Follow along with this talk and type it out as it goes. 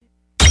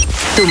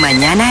Tu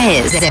mañana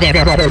es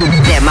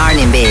The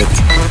Morning Beat.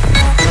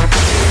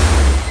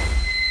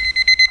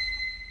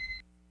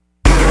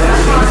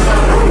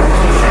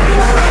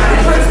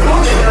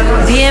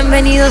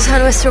 Bienvenidos a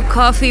nuestro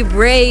Coffee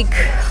Break.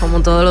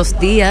 Como todos los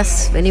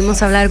días,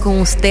 venimos a hablar con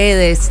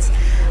ustedes,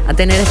 a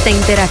tener esta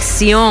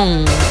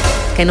interacción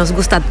que nos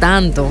gusta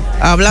tanto.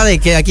 Habla de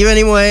que aquí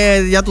venimos,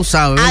 ya tú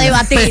sabes. A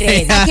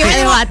debatir. Aquí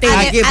venimos a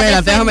debatir. Aquí,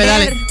 espérate, déjame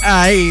darle.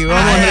 Ahí,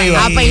 vamos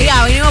arriba. A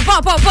pelear, venimos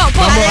Vamos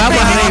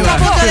arriba.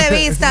 Punto de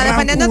vista,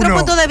 defendiendo otro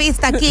punto de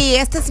vista aquí.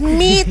 Esta es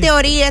mi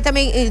teoría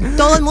también.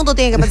 Todo el mundo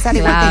tiene que pensar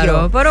igual que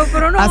yo.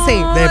 Pero no. Así.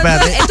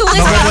 Espérate, no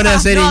me pones a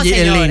hacer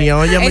en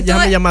línea. Ya me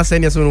llama a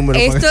Zeny a su número.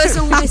 Esto es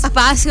un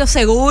espacio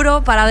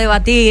seguro para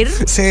debatir.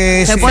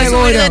 Se puede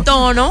subir de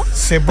tono.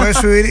 Se puede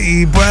subir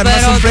y puede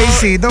armarse un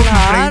playcito,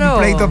 un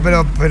pleito,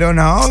 pero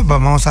no,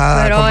 vamos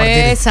a compartir.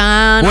 Es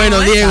sano. Bueno,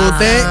 Diego,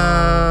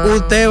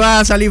 usted va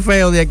a salir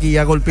feo de aquí,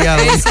 a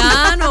golpeado. Es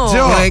sano.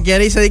 Porque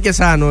quiere irse de que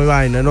sano y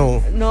vaina,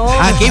 no.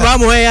 Aquí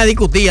vamos a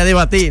discutir, a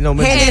debatir. No,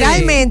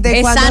 generalmente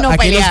es cuando sano aquí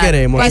pelear. Nos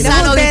queremos. Es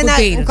sano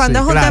discutir. Cuando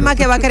es un tema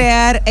que va a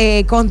crear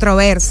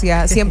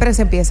controversia, siempre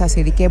se empieza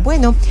así, de que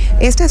bueno,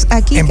 esto es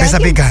aquí. Empieza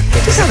picante.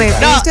 Tú sabes,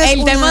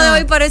 el tema de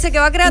hoy parece que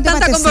va a crear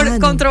tanta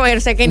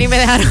controversia que ni me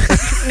dejaron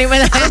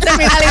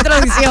terminar la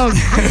introducción.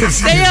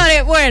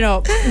 Señores,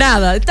 bueno,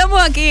 nada,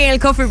 estamos aquí en el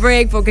Coffee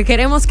Break porque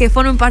queremos que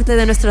formen parte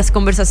de nuestras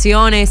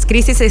conversaciones,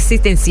 crisis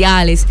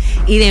existenciales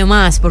y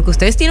demás, porque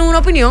ustedes tienen una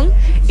opinión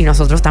y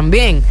nosotros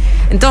también.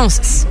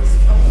 Entonces,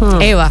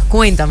 Eva,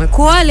 cuéntame,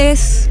 ¿cuál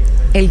es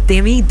el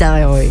temita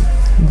de hoy?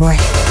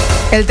 Bueno,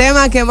 el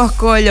tema que hemos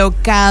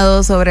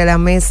colocado sobre la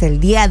mesa el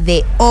día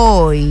de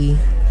hoy,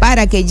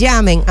 para que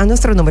llamen a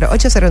nuestro número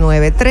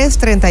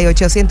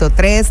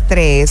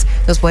 809-338-1033.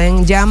 Nos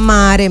pueden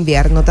llamar,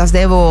 enviar notas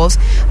de voz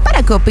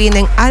para que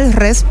opinen al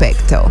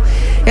respecto.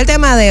 El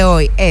tema de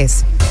hoy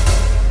 ¿es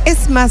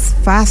más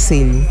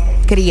fácil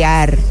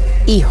criar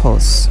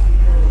hijos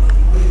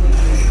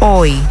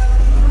hoy,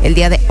 el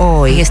día de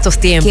hoy, en estos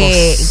tiempos,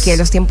 que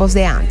los tiempos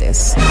de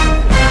antes?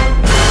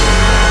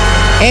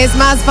 Es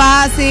más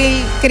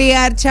fácil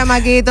criar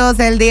chamaquitos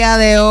el día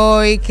de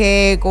hoy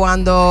que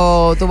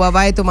cuando tu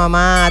papá y tu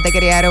mamá te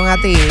criaron a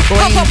ti.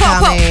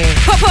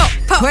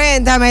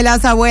 Cuéntame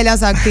las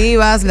abuelas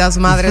activas, las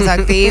madres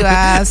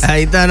activas.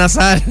 Ahí está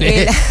Nazar.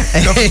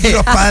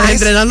 Los padres.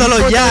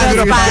 Entrenándolos ya.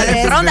 Los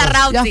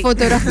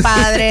futuros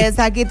padres.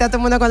 Aquí está todo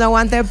el mundo con los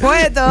guantes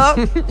puestos.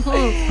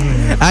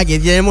 Aquí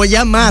tenemos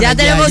llamada. Ya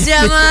tenemos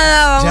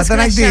llamada. Vamos, ya están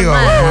activos.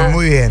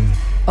 Muy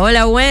bien.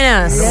 Hola,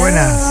 buenas. Hola,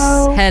 buenas.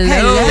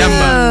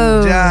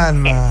 Hello.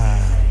 Llama.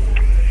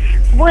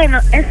 Bueno,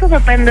 eso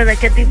depende de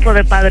qué tipo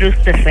de padre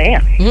usted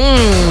sea.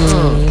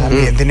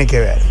 También tiene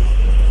que ver.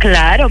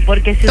 Claro,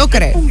 porque si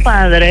usted es un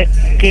padre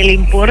que le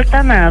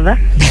importa nada,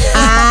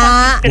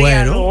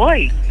 bueno.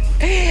 hoy.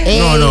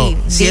 No.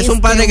 Si es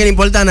un padre que le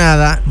importa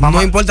nada,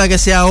 no importa que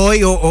sea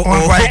hoy o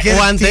cualquier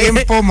antes,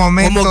 tiempo,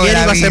 momento como quiera,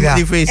 de la va a ser vida.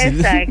 Difícil.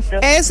 Exacto.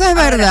 Eso es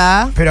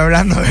verdad. Pero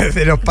hablando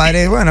de los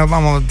padres, bueno,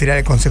 vamos a tirar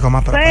el consejo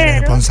más para padres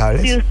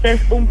responsables. Si usted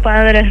es un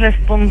padre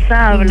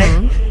responsable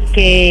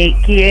que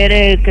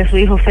quiere que su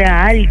hijo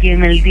sea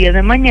alguien el día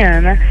de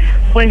mañana,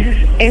 pues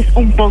es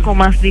un poco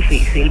más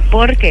difícil.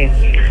 ¿Por qué?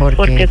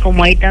 Porque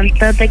como hay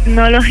tanta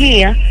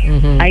tecnología,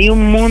 hay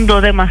un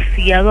mundo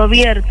demasiado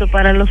abierto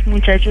para los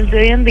muchachos de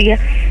hoy en día,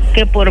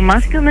 que por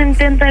más que uno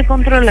intenta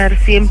controlar,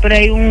 siempre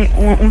hay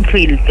un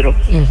filtro.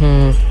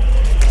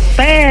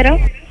 Pero,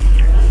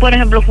 por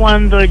ejemplo,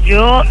 cuando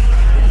yo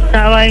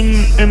estaba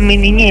en mi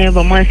niñez,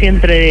 vamos a decir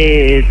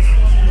entre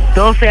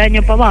 12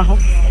 años para abajo,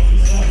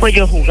 pues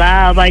yo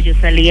jugaba, yo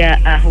salía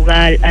a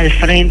jugar al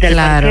frente al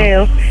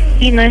parqueo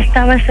y no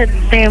estaba ese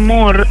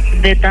temor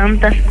de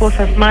tantas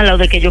cosas malas o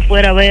de que yo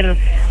fuera a ver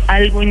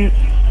algo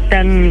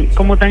tan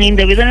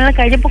indebido en la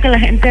calle, porque la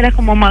gente era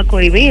como más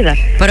cohibida.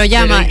 Pero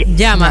llama,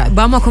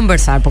 vamos a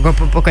conversar,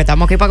 porque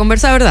estamos aquí para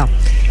conversar, ¿verdad?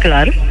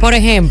 Claro. Por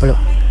ejemplo,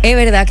 es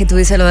verdad que tú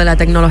dices lo de la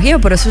tecnología,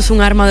 pero eso es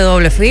un arma de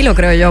doble filo,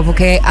 creo yo,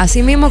 porque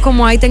así mismo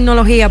como hay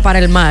tecnología para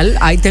el mal,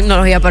 hay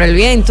tecnología para el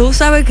bien. Tú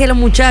sabes que los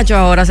muchachos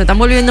ahora se están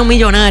volviendo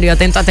millonarios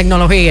atentos a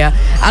tecnología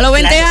a los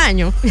 20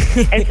 años.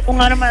 Es un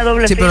arma de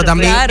doble filo. Sí, pero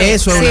también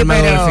eso es un arma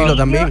de doble filo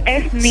también.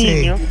 Es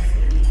niño.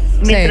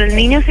 Mientras el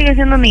niño sigue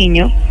siendo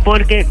niño,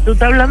 porque tú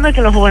estás hablando de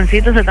que los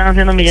jovencitos se están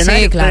haciendo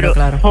millonarios, pero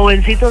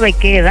 ¿jovencitos de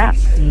qué edad?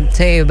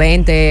 Sí,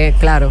 20,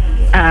 claro.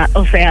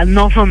 O sea,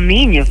 no son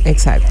niños.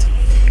 Exacto.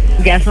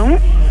 Ya son,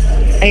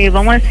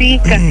 vamos a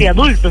decir, casi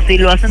adultos, si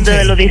lo hacen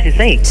desde los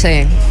 16.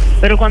 Sí.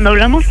 Pero cuando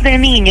hablamos de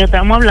niños,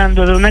 estamos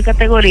hablando de una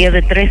categoría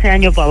de 13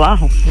 años para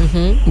abajo.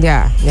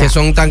 Ya. Que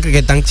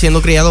están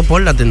siendo criados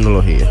por la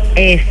tecnología.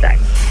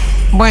 Exacto.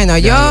 Bueno,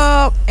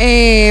 yo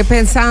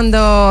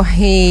pensando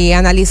y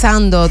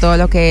analizando todo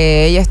lo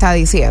que ella está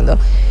diciendo,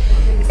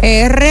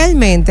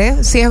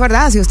 realmente, sí es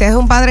verdad, si usted es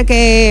un padre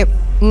que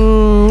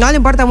no le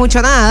importa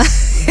mucho nada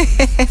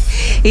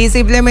y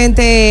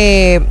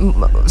simplemente,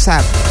 o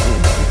sea,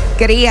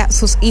 cría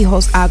sus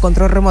hijos a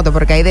control remoto,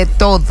 porque hay de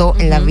todo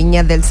en la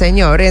viña del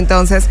Señor.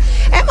 Entonces,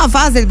 es más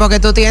fácil porque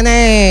tú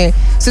tienes,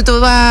 si tú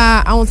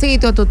vas a un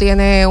sitio, tú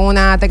tienes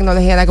una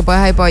tecnología en la que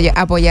puedes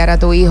apoyar a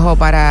tu hijo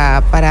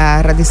para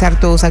realizar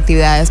tus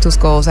actividades, tus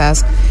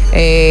cosas.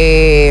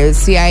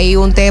 Si hay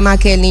un tema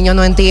que el niño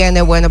no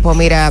entiende, bueno, pues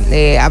mira,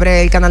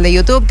 abre el canal de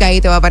YouTube, que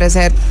ahí te va a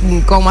aparecer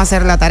cómo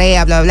hacer la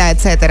tarea, bla, bla,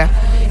 etcétera.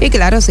 Y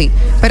claro, sí.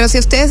 Pero si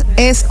usted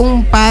es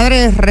un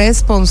padre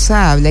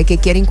responsable que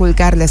quiere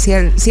inculcarle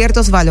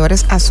ciertos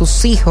valores a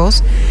sus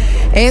hijos,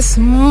 es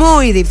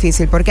muy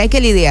difícil porque hay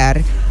que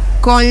lidiar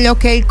con lo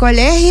que el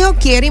colegio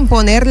quiere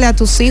imponerle a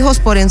tus hijos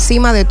por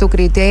encima de tu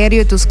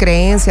criterio y tus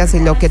creencias y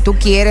lo que tú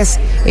quieres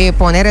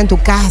poner en tu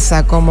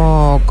casa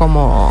como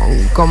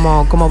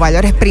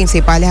valores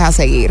principales a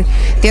seguir.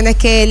 Tienes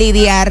que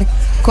lidiar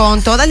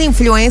con toda la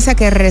influencia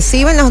que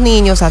reciben los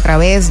niños a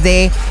través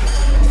de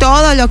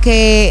todo lo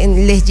que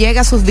les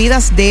llega a sus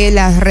vidas de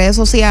las redes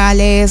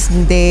sociales,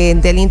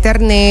 del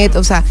internet.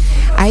 O sea,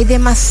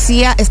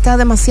 está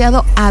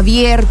demasiado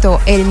abierto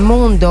el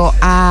mundo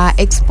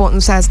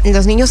o sea,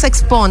 los niños se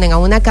exponen a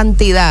una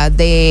cantidad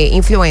de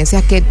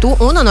influencias que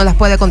uno no las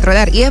puede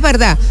controlar. Y es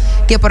verdad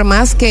que por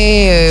más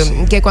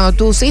que cuando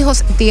tus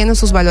hijos tienen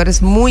sus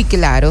valores muy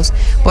claros,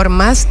 por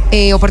más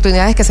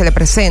oportunidades que se le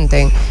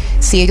presenten,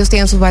 si ellos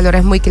tienen sus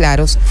valores muy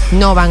claros,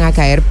 no van a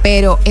caer.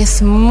 Pero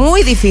es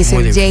muy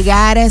difícil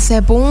llegar a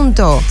ese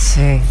punto.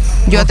 Sí.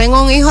 Yo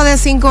tengo un hijo de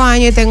 5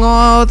 años y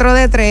tengo otro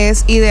de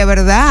 3 y de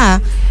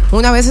verdad,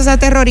 una vez se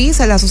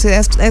aterroriza, la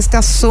sociedad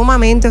está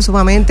sumamente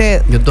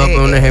yo te voy a poner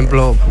un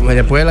ejemplo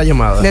después de la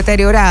llamada.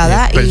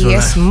 Deteriorada y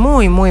es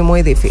muy, muy,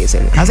 muy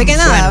difícil. Así que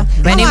nada,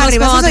 bueno,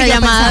 venimos con otra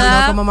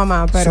llamada como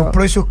mamá, pero sus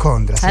pros y sus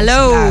contras.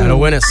 Hello. Claro. Hello,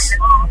 buenas.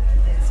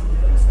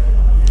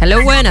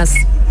 Hello, buenas.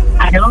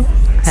 Aló,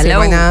 Sí, Hello.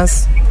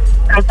 buenas.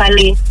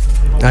 Natalie.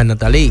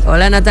 Natalie.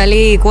 Hola,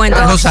 Natalie,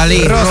 cuéntanos.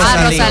 Rosalí.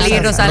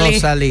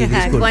 Rosalí.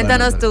 Disculpa,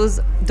 Cuéntanos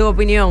tu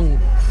opinión.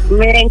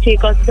 Miren,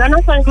 chicos, yo no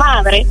soy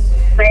madre,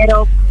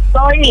 pero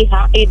soy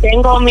hija y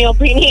tengo mi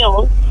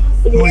opinión.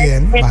 Y Muy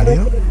bien, es que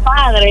válido. mis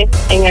padres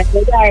en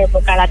aquella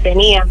época la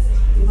tenían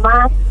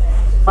más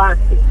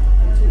fácil.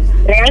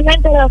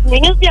 Realmente los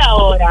niños de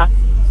ahora,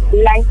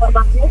 la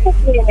información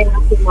que tienen a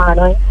su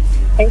mano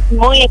es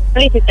muy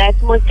explícita,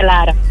 es muy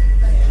clara.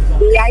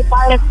 Y hay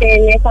padres que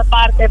en esa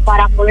parte,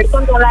 para poder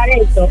controlar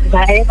eso,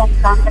 ya es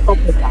bastante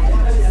complicado.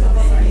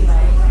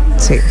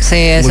 Sí. Sí,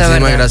 eso Muchísimas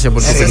es verdad. gracias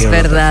por tu Eso es opinión,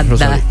 verdad.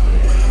 Rosalí.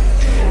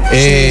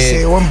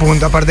 Sí, buen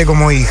punto, aparte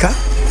como hija.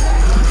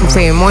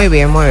 Sí, muy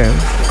bien, muy bien.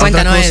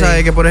 Cuéntanos, Otra cosa Eddie.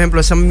 es que, por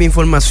ejemplo, esa misma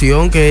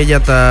información que ella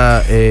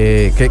está,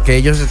 que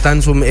ellos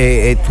están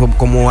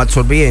como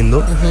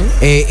absorbiendo,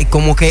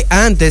 como que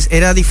antes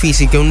era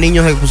difícil que un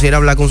niño se pusiera a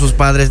hablar con sus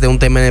padres de un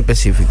tema en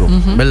específico,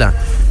 ¿verdad?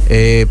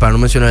 Para no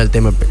mencionar el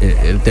tema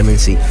en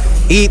sí.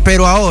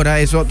 Pero ahora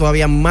eso es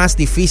todavía más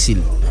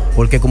difícil,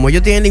 porque como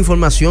ellos tienen la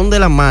información de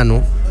la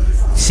mano.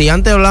 Si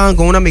antes hablaban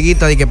con una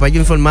amiguita de que para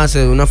ellos informarse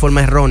de una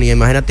forma errónea,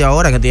 imagínate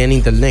ahora que tienen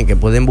internet, que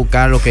pueden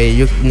buscar lo que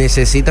ellos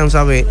necesitan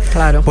saber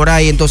por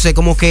ahí. Entonces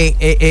como que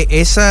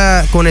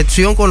esa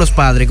conexión con los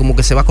padres como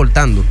que se va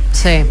cortando.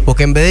 Sí.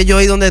 Porque en vez de yo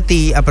ir donde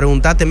ti a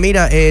preguntarte,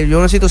 mira, yo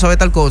necesito saber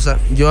tal cosa,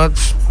 yo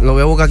lo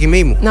voy a buscar aquí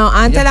mismo. No,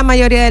 antes la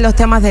mayoría de los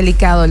temas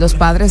delicados, los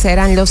padres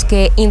eran los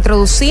que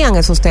introducían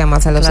esos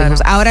temas a los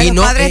hijos. Ahora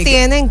los padres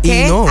tienen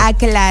que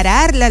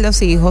aclararle a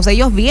los hijos.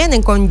 Ellos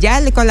vienen con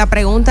la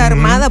pregunta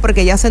armada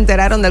porque ya se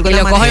enteraron de alguna Y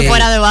lo manera. cogen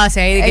fuera de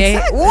base ahí.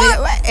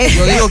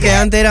 Yo digo que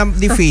antes era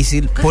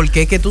difícil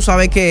porque es que tú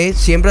sabes que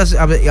siempre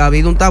ha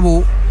habido un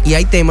tabú y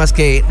hay temas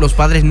que los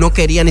padres no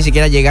querían ni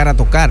siquiera llegar a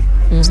tocar.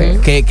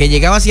 Que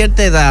llegaba a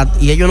cierta edad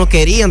y ellos no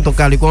querían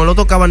tocarlo, y cuando lo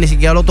tocaban ni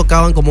siquiera lo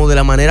tocaban como de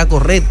la manera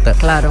correcta,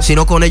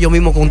 sino con ellos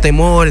mismos con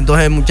temor.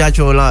 Entonces el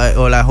muchacho o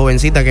la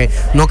jovencita que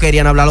no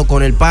querían hablarlo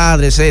con el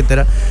padre,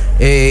 etcétera.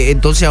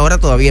 Entonces ahora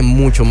todavía es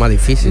mucho más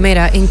difícil.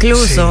 Mira,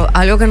 incluso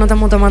algo que no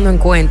estamos tomando en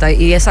cuenta,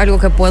 y es algo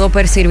que puedo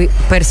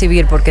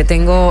percibir porque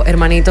tengo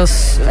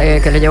hermanitos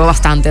que le llevo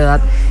bastante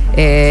edad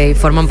y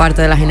forman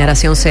parte de la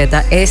generación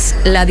Z, es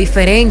la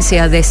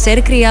diferencia de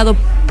ser criado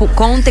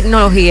con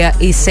tecnología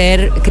y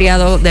ser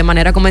criado de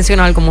manera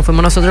convencional como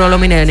fuimos nosotros los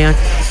millennials.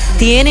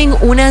 Tienen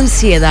una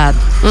ansiedad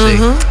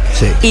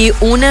y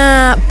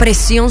una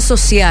presión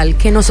social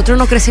que nosotros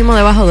no crecimos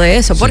debajo de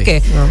eso. ¿Por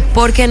qué?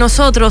 Porque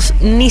nosotros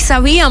ni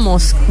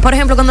sabíamos, por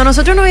ejemplo, cuando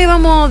nosotros nos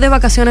íbamos de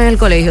vacaciones en el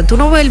colegio, tú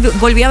no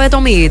volvías a ver tu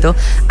amiguito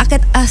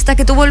hasta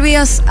que tú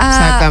volvías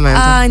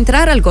a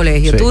entrar al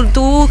colegio.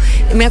 Tú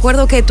me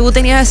acuerdo que tú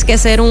tenías que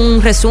hacer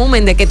un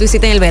resumen de qué tú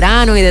hiciste en el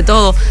verano y de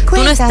todo.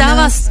 Tú no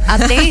estabas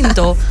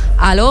atento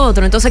al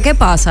otro. Entonces, ¿qué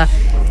pasa?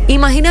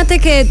 Imagínate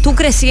que tú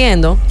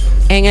creciendo,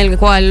 en el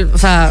cual, o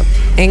sea,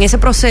 en ese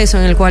proceso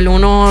en el cual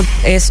uno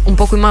es un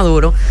poco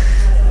inmaduro,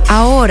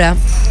 ahora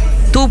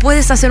tú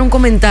puedes hacer un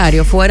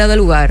comentario fuera de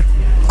lugar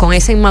con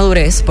esa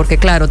inmadurez, porque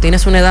claro,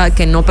 tienes una edad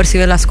que no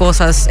percibe las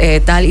cosas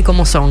tal y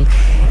como son,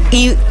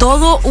 Y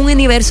todo un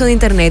universo de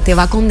internet te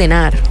va a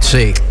condenar.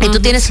 Sí. Y tú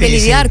tienes que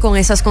lidiar con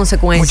esas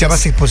consecuencias. Mucha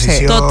más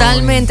exposición.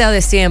 Totalmente a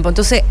destiempo.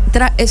 Entonces,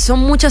 son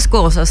muchas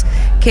cosas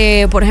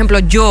que, por ejemplo,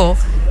 yo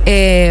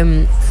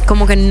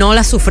como que no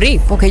las sufrí,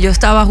 porque yo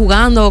estaba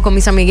jugando con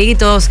mis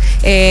amiguitos,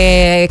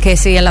 que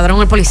si el ladrón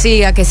o el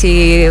policía, que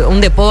si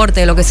un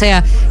deporte, lo que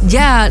sea.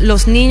 Ya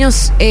los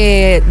niños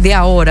de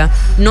ahora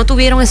no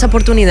tuvieron esa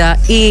oportunidad,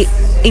 y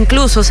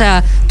incluso, o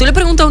sea, tú le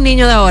preguntas a un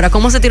niño de ahora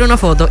cómo se tira una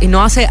foto y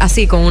no hace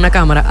así con una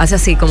cámara, hace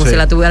así como si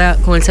la tuviera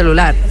con el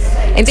celular.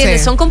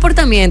 ¿Entiendes? Son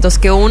comportamientos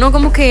que uno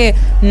como que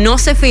no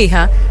se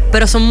fija,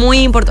 pero son muy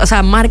importantes, o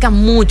sea, marcan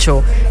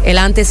mucho el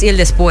antes y el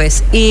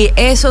después. Y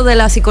eso de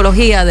la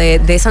psicología,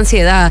 de esa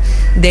ansiedad,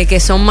 de que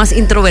son más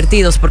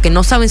introvertidos porque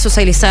no saben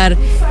socializar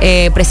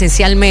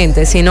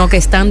presencialmente, sino que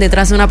están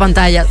detrás de una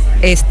pantalla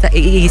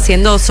y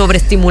siendo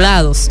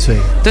sobreestimulados. Sí.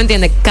 ¿Tú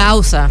entiendes?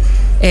 Causa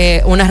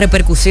una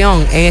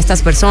repercusión en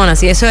estas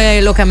personas, y eso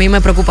es lo que a mí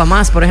me preocupa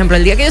más. Por ejemplo,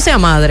 el día que yo sea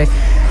madre,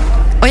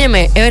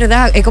 óyeme, es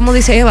verdad, es como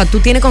dice Eva, tú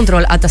tienes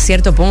control hasta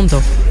cierto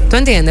punto. ¿Tú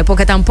entiendes?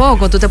 Porque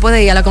tampoco tú te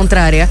puedes ir a la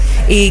contraria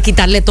y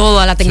quitarle todo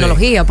a la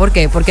tecnología. Sí. ¿Por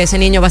qué? Porque ese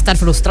niño va a estar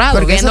frustrado.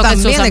 Porque viendo eso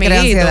también que sus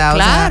amiguitos,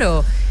 claro.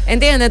 O sea,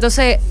 ¿entiendes?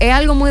 Entonces es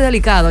algo muy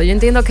delicado. Yo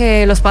entiendo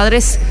que los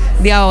padres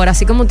de ahora,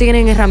 así como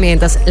tienen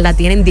herramientas, la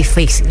tienen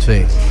difícil.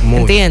 Sí, muy.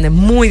 ¿Entiendes?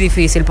 Muy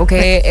difícil,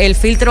 porque el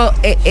filtro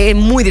es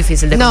muy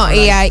difícil de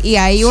controlar. No, y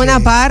hay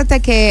una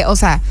parte que, o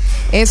sea,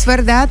 es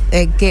verdad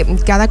que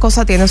cada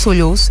cosa tiene su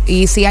luz,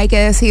 y sí hay que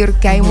decir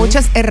que hay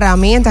muchas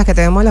herramientas que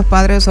tenemos los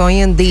padres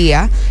hoy en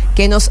día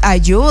que nos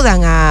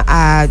ayudan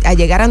a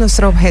llegar a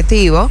nuestro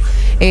objetivo,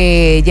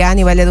 ya a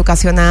nivel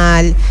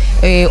educacional,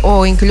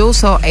 o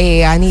incluso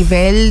a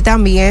nivel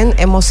también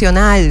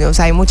emocional. O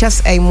sea,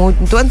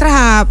 tú entras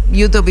a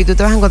YouTube y tú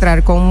te vas a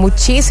encontrar con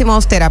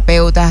muchísimos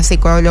terapeutas,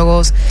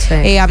 psicólogos,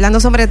 hablando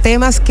sobre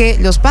temas que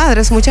los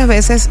padres muchas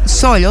veces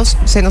solos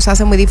se nos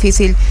hace muy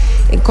difícil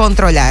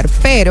controlar.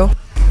 Pero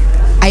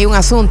hay un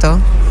asunto.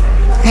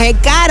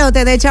 Caro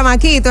te de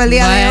chamaquito el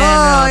día de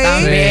hoy.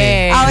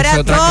 También.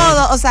 Ahora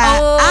todo, o sea,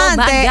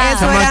 antes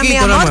eso era mi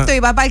amor, tú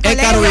ibas para el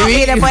colegio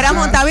y después era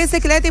montar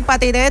bicicleta y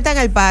patineta en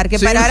el parque.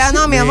 Sí, pero ahora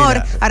no, mi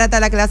amor, ahora está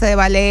la clase de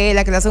ballet,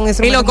 la clase de un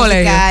instrumento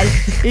musical.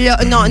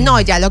 No,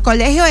 ya los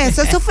colegios,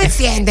 eso es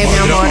suficiente, mi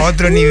amor.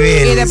 Otro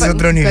nivel, es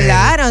otro nivel.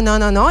 Claro,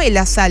 no, y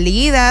las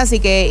salidas y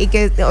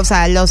que o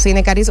sea, los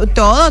cines carísimos,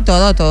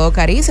 todo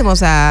carísimo. O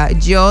sea,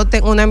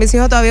 uno de mis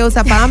hijos todavía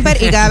usa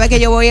Pamper, y cada vez que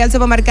yo voy al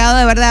supermercado,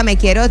 de verdad, me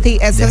quiero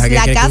eso es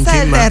la casa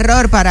del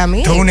terror para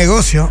mí. Todo un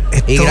negocio.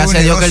 Y gracias a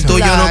Dios que el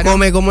tuyo no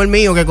come como el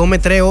mío, que come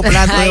 3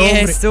 platos de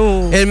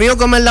hombre. El mío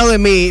come al lado de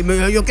mí.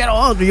 Yo quiero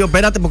otro. Y yo,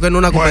 espérate, porque no es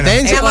una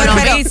competencia. Bueno,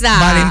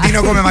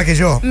 Valentino come más que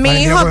yo.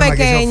 Mi hijo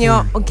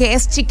pequeño, que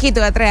es chiquito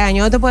de 3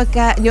 años,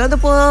 yo te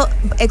puedo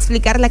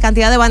explicar la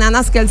cantidad de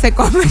bananas que él se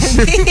come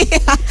al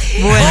día.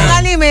 Un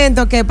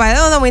alimento que para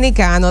los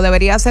dominicanos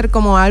debería ser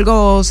como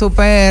algo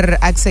súper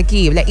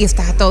asequible, y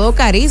está todo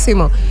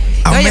carísimo.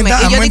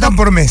 Aumentan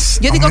por mes.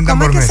 Yo digo,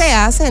 ¿cómo es que se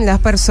hacen las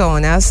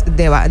personas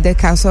de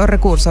escasos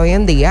recursos hoy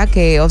en día,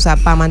 que, o sea,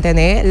 para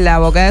mantener la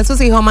boca de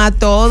sus hijos más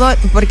todo,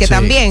 porque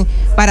también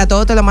para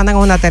todo te lo mandan a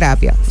una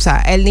terapia? O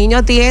sea, el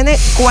niño tiene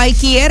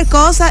cualquier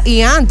cosa,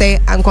 y antes,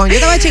 cuando yo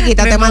estaba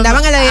chiquita, te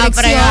mandaban a la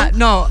dirección.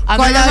 A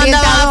mí me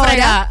mandaban a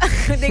fregar.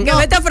 De que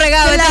vete a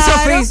fregar, vete a su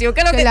oficio.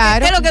 ¿Qué es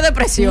lo que es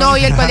depresión? No,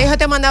 y el colegio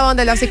te mandaba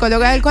donde la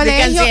psicóloga del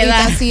colegio, y te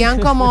hacían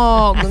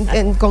como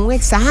con un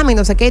examen,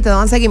 no sé qué, y te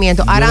daban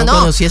seguimiento. Ahora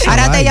no.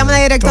 Ahora te llama la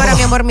directora,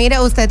 mi amor, mire,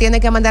 usted tiene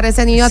que mandar a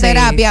ese niño a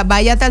terapia,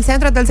 vaya hasta el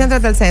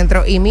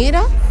centro, y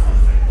mira.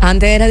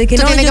 Antes era de que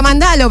tú tienes que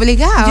mandarlo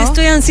obligado. Yo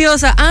estoy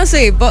ansiosa.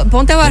 Sí,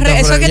 ponte a barrer.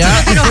 Eso es que tú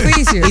no tienes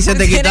oficio. Y se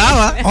te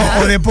quitaba.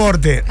 O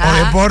deporte.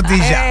 O deporte y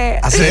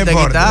ya. Se te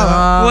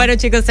quitaba. Bueno,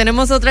 chicos,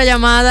 tenemos otra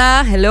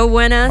llamada. Hello,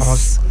 buenas.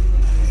 Vamos.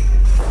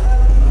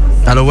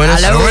 Aló,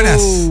 buenas. Aló,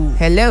 buenas.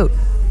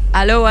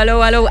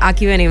 Aló.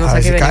 Aquí venimos.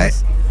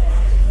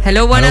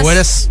 Hello, buenas. Aló,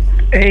 buenas.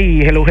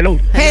 Hey, hello. Hello,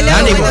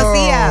 buenos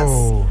días.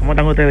 ¿Cómo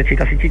están ustedes,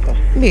 chicas y chicos?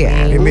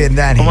 Bien,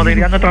 Dani. Como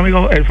diría nuestro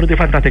amigo el Fruity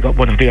Fantástico.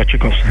 Buenos días,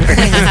 chicos.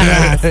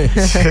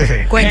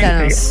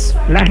 Cuéntanos.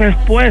 La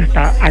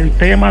respuesta al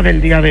tema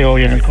del día de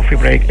hoy en el Coffee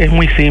Break es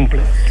muy simple,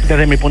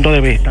 desde mi punto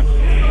de vista.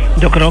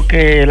 Yo creo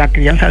que la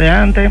crianza de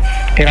antes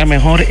era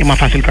mejor y más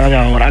fácil que la de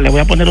ahora. Les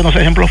voy a poner unos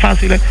ejemplos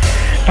fáciles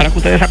para que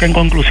ustedes saquen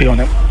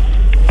conclusiones.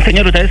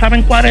 Señores, ¿ustedes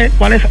saben cuáles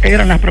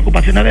eran las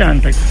preocupaciones de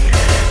antes?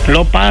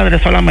 Los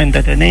padres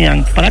solamente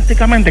tenían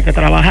prácticamente que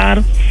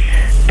trabajar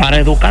para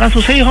educar a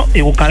sus hijos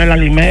y buscar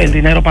el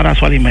dinero para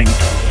su alimento.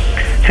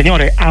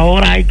 Señores,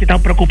 ahora hay que estar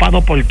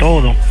preocupados por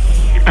todo.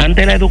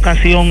 Antes la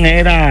educación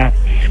era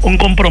un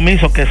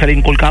compromiso que se le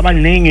inculcaba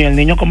al niño, y el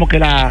niño como que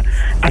la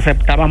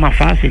aceptaba más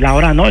fácil.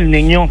 Ahora no, el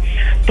niño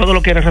todo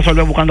lo quiere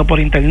resolver buscando por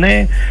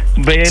internet,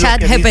 ve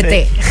Chat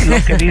GPT.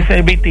 Lo que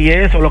dice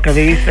BTS o lo que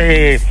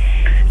dice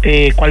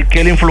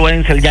cualquier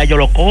influencer, ya ellos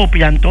lo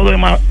copian, todo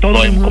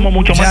es como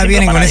mucho más. Ya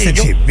vienen con ese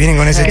chip,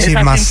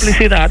 esa más.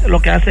 Simplicidad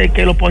lo que hace es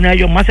que lo pone a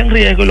ellos más en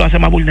riesgo y lo hace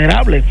más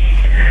vulnerable.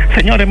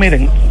 Señores,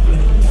 miren,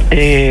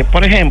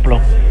 por ejemplo,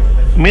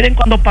 Miren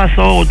cuando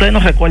pasó, ustedes no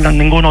recuerdan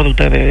ninguno de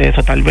ustedes de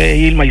eso, tal vez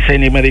Irma y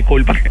Zeny me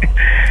disculpan.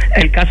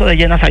 El caso de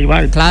Zeny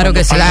Leyva. Claro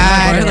que sí.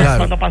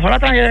 Cuando pasó la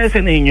tragedia de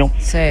ese niño,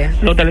 sí,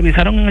 lo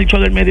televisaron en el show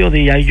del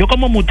mediodía y yo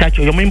como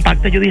muchacho, yo me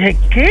impacté, yo dije,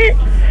 ¿qué?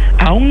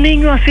 A un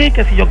niño así,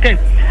 que si yo qué.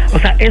 O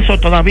sea, eso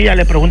todavía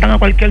le preguntan a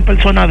cualquier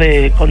persona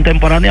de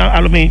contemporánea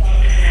a mí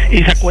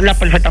y se acuerda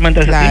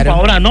perfectamente de ese tiempo.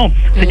 Ahora no,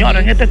 señora,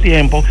 en este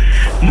tiempo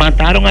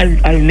mataron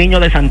al niño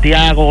de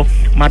Santiago,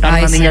 mataron a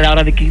una niña de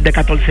ahora de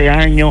 14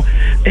 años,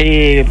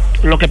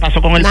 lo que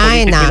pasó con el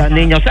político y la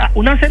niña, o sea,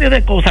 una serie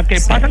de cosas que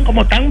pasan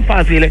como tan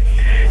fáciles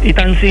y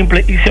tan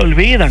simples y se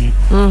olvidan.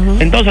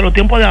 Entonces los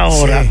tiempos de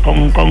ahora,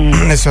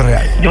 con eso es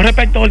real. Yo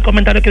respeto el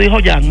comentario que dijo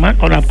Yanma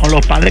con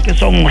los padres que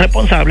son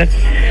responsables.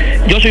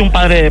 Yo soy un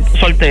padre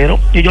soltero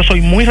y yo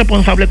soy muy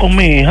responsable con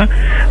mi hija.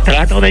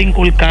 Trato de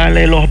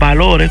inculcarle los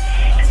valores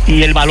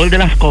y el valor de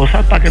las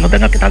cosas para que no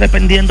tenga que estar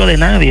dependiendo de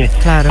nadie.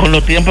 Claro. Con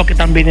los tiempos que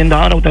están viniendo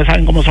ahora, ustedes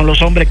saben cómo son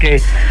los hombres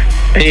que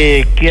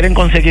quieren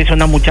conseguirse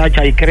una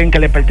muchacha y creen que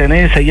le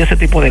pertenece y ese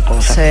tipo de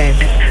cosas.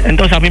 Sí.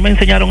 Entonces a mí me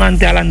enseñaron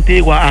antes a la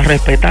antigua a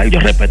respetar. Yo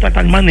respeto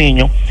hasta el más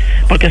niño,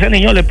 porque ese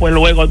niño después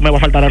luego me va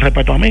a faltar el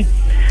respeto a mí.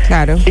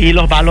 Claro. Y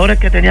los valores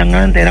que tenían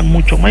antes eran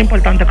mucho más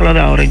importantes que los de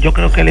ahora. Y yo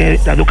creo que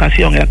la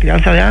educación y la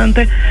crianza de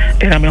antes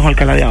era mejor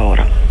que la de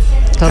ahora.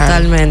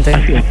 Totalmente.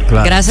 Así es.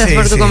 Claro. Gracias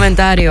por tu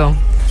comentario.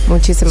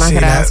 Muchísimas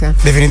gracias.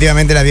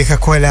 Definitivamente la vieja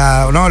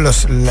escuela, ¿no? La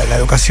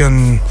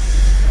educación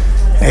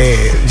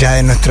ya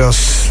de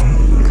nuestros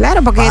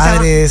porque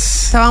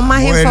padres, estaban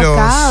más abuelos.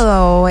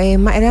 enfocados,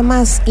 era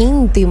más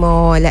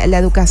íntimo la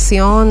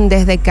educación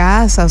desde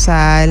casa, o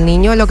sea, el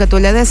niño lo que tú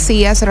le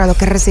decías era lo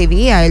que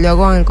recibía y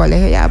luego en el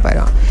colegio ya,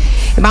 pero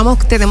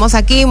tenemos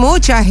aquí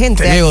mucha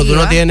gente. Diego, tú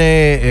no ¿va?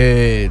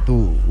 tienes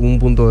un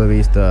punto de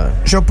vista.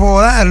 Yo puedo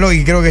darlo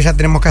y creo que ya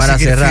tenemos casi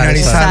que ir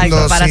finalizando.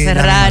 Exacto, para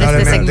cerrar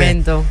este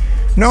segmento.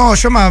 No,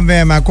 yo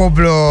me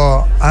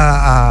acoplo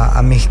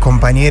a mis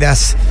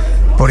compañeras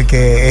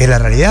porque es la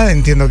realidad.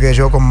 Entiendo que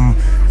yo como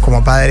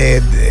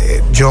padre,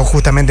 yo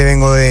justamente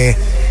vengo de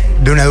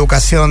una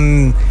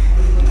educación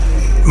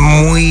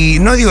muy,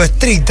 no digo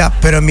estricta,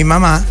 pero mi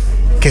mamá,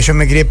 que yo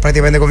me crié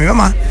prácticamente con mi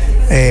mamá,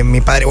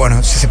 mi padre,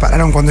 se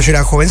separaron cuando yo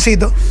era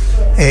jovencito,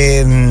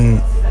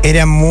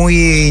 era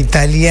muy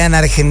italiana,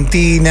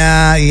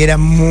 argentina y era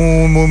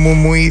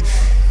muy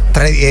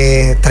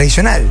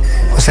tradicional,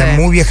 o sea,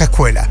 muy vieja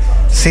escuela,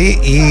 ¿sí?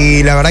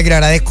 Y la verdad que le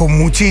agradezco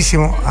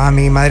muchísimo a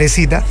mi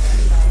madrecita,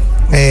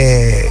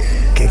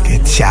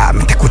 que ya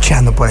me está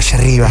escuchando por allá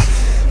arriba,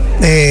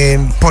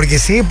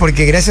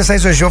 porque gracias a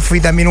eso yo fui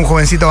también un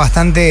jovencito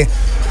bastante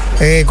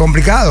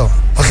complicado.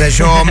 O sea,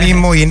 yo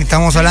mismo, y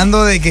estamos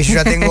hablando de que yo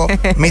ya tengo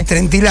mis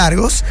 30 y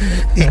largos,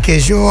 y que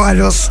yo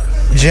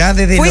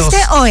 ¿Fuiste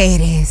o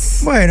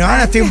eres? Bueno,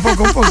 ahora estoy un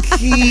poquito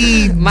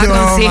más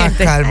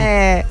consciente, más calmo.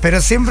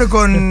 Pero siempre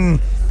con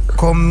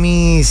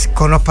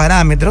los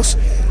parámetros,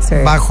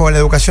 bajo la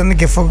educación de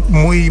que fue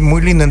muy,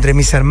 muy lindo entre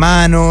mis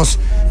hermanos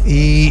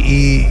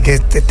y que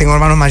tengo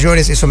hermanos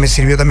mayores. Eso me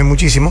sirvió también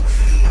muchísimo,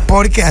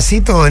 porque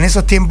así todo, en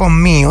esos tiempos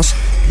míos,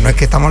 no es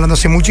que estamos hablando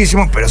hace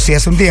muchísimo, pero sí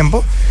hace un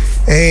tiempo,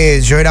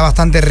 yo era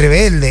bastante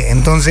rebelde,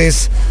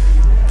 entonces...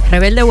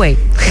 Rebelde, güey.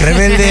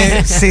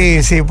 Rebelde,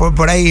 sí,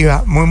 por ahí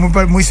iba,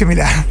 muy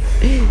similar.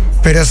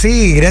 Pero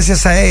sí,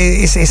 gracias a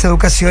esa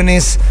educación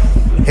es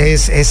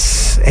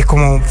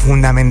como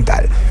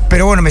fundamental.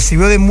 Pero bueno, me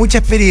sirvió de mucha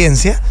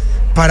experiencia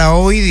para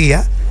hoy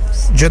día,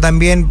 yo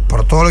también,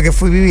 por todo lo que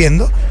fui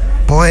viviendo,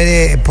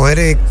 poder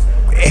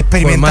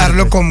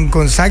experimentarlo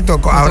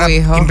ahora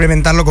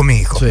implementarlo con mi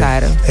hijo. Sí.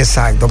 Claro.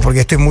 Exacto, porque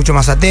estoy mucho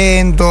más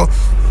atento.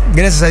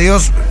 Gracias a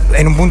Dios,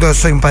 en un punto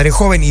soy un padre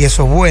joven y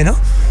eso es bueno.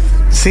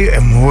 Sí,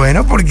 es muy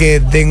bueno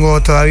porque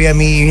tengo todavía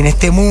en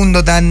este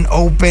mundo tan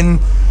open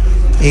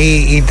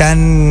y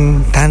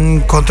tan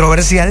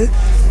controversial.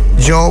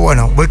 Yo,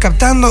 voy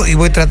captando y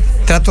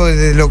trato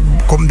de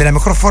la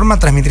mejor forma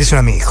transmitírselo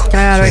a mi hijo.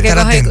 Claro, hay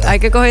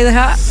que coger y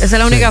dejar. Esa es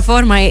la única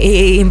forma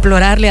y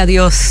implorarle a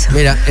Dios.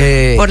 Mira,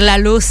 por la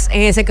luz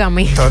en ese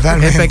camino.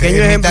 Totalmente. El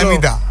pequeño ejemplo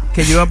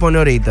que yo iba a poner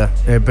ahorita,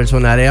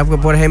 personal, era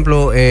porque, por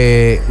ejemplo,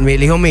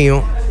 el hijo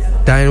mío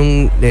está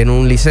en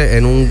un liceo,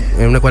 en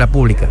una escuela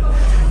pública.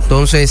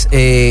 Entonces,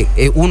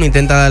 uno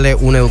intenta darle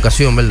una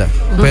educación, ¿verdad?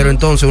 Uh-huh. Pero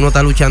entonces uno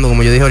está luchando,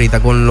 como yo dije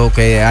ahorita, con lo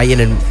que hay en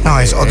el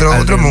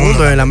otro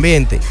mundo, en el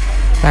ambiente.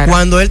 Claro.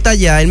 Cuando él está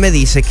allá, él me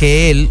dice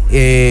que él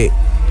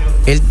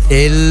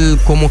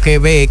como que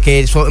ve que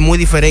es muy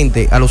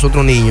diferente a los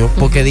otros niños,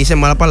 porque dicen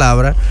mala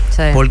palabra,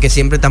 porque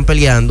siempre están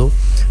peleando,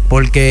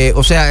 porque,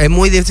 o sea, es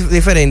muy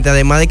diferente,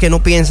 además de que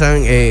no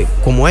piensan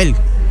como él,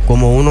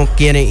 como uno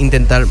quiere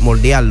intentar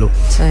moldearlo.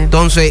 Sí.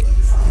 Entonces,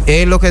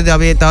 es lo que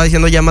estaba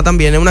diciendo Yama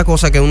también, es una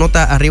cosa que uno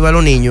está arriba de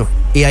los niños,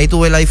 y ahí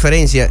tú ves la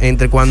diferencia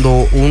entre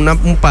cuando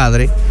un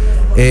padre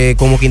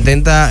como que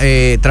intenta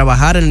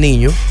trabajar el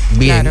niño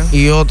bien, claro,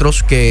 y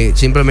otros que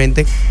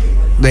simplemente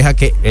deja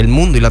que el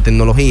mundo y la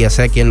tecnología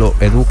sea quien lo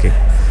eduque.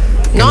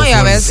 No, y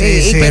a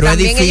veces, y pero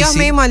también es difícil. Ellos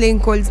mismos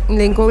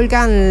le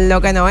inculcan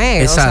lo que no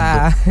es.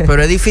 Exacto. O sea.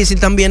 Pero es difícil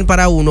también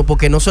para uno,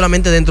 porque no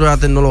solamente dentro de la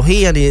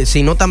tecnología,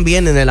 sino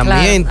también en el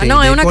ambiente.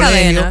 No, es una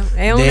colegio, cadena,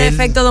 es un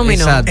efecto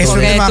dominó. Exacto.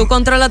 Porque tú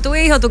controlas a tu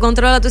hijo, tú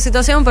controlas tu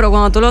situación, pero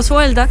cuando tú lo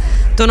sueltas,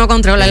 tú no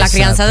controlas la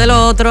crianza del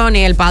otro,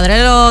 ni el padre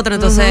del otro.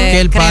 Entonces, que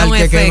el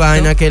parque, que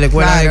vaina, que la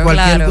escuela, Claro,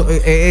 cualquier. claro.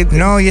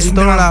 No, y es un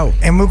tema,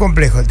 es muy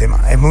complejo el tema.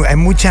 Hay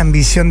mucha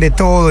ambición de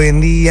todo hoy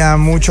en día,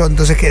 mucho.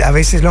 Entonces, que a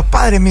veces los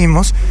padres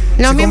mismos.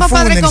 Los mismos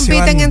padres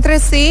compiten entre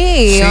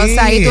sí. O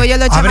sea, y tú y yo,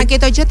 los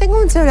chamaquitos, yo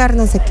tengo un celular,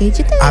 no sé qué.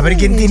 A ver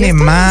quién tiene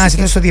más,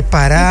 no esos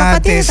disparates. Mi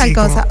papá tiene tal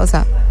cosa, o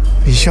sea.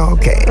 Y yo,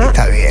 ok,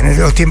 está bien.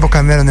 Los tiempos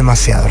cambiaron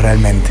demasiado,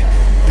 realmente.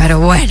 Pero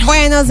bueno.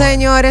 Bueno,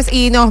 señores,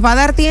 ¿y nos va a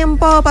dar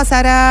tiempo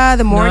pasar a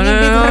The Morning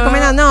Beat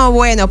recomendado? No,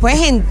 bueno, pues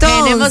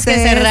entonces. Tenemos que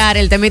cerrar.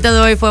 El temita de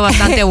hoy fue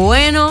bastante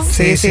bueno.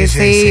 Sí.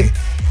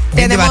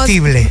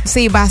 Debatible.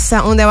 Sí,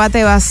 un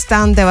debate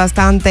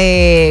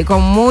bastante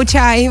con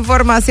mucha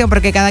información,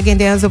 porque cada quien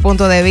tiene su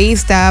punto de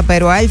vista,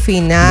 pero al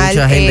final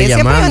siempre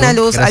hay una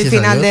luz al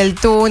final del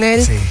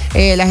túnel. Sí.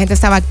 La gente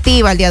estaba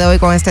activa el día de hoy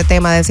con este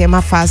tema de si es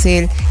más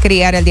fácil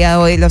criar el día de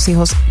hoy los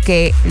hijos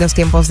que los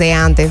tiempos de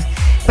antes.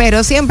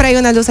 Pero siempre hay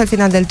una luz al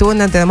final del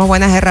túnel, tenemos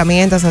buenas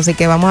herramientas, así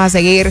que vamos a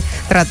seguir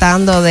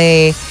tratando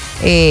de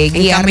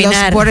guiarlos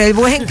por el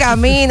buen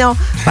camino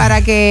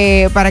para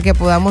que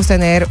podamos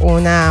tener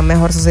una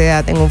mejor sociedad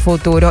en un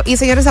futuro. Y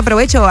señores,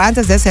 aprovecho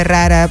antes de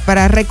cerrar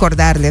para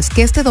recordarles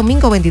que este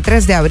domingo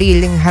 23 de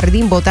abril en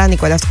Jardín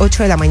Botánico a las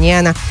 8 de la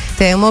mañana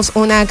tenemos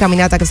una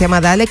caminata que se llama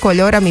Dale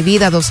Color a mi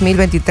Vida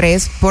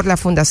 2023 por la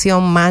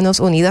Fundación Manos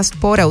Unidas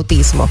por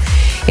Autismo.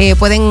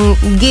 Pueden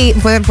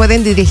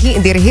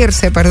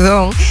dirigirse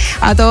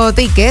a Todo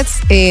Tickets,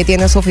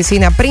 tiene su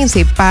oficina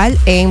principal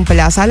en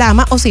Plaza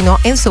Lama, o si no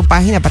en su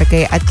página para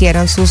que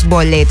adquieran sus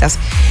boletas.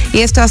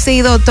 Y esto ha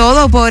sido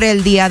todo por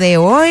el día de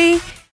hoy.